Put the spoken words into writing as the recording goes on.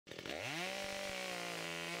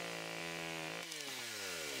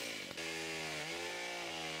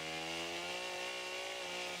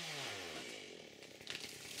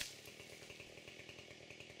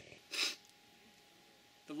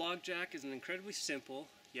log jack is an incredibly simple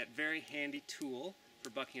yet very handy tool for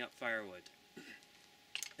bucking up firewood.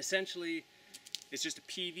 Essentially, it's just a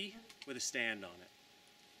peavey with a stand on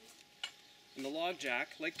it. And the log jack,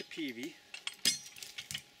 like the peavey,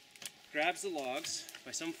 grabs the logs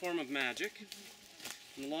by some form of magic,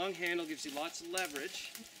 and the long handle gives you lots of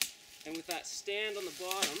leverage, and with that stand on the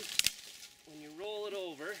bottom, when you roll it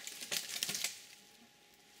over,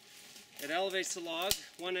 it elevates the log,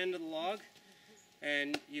 one end of the log,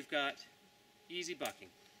 and you've got easy bucking.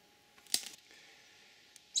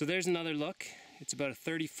 So there's another look. It's about a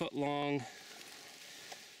 30-foot long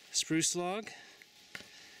spruce log,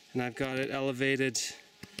 and I've got it elevated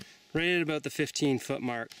right at about the 15-foot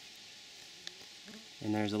mark.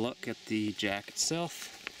 And there's a look at the jack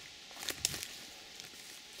itself.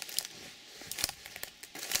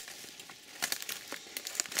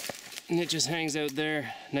 And it just hangs out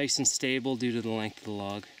there nice and stable due to the length of the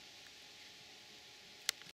log.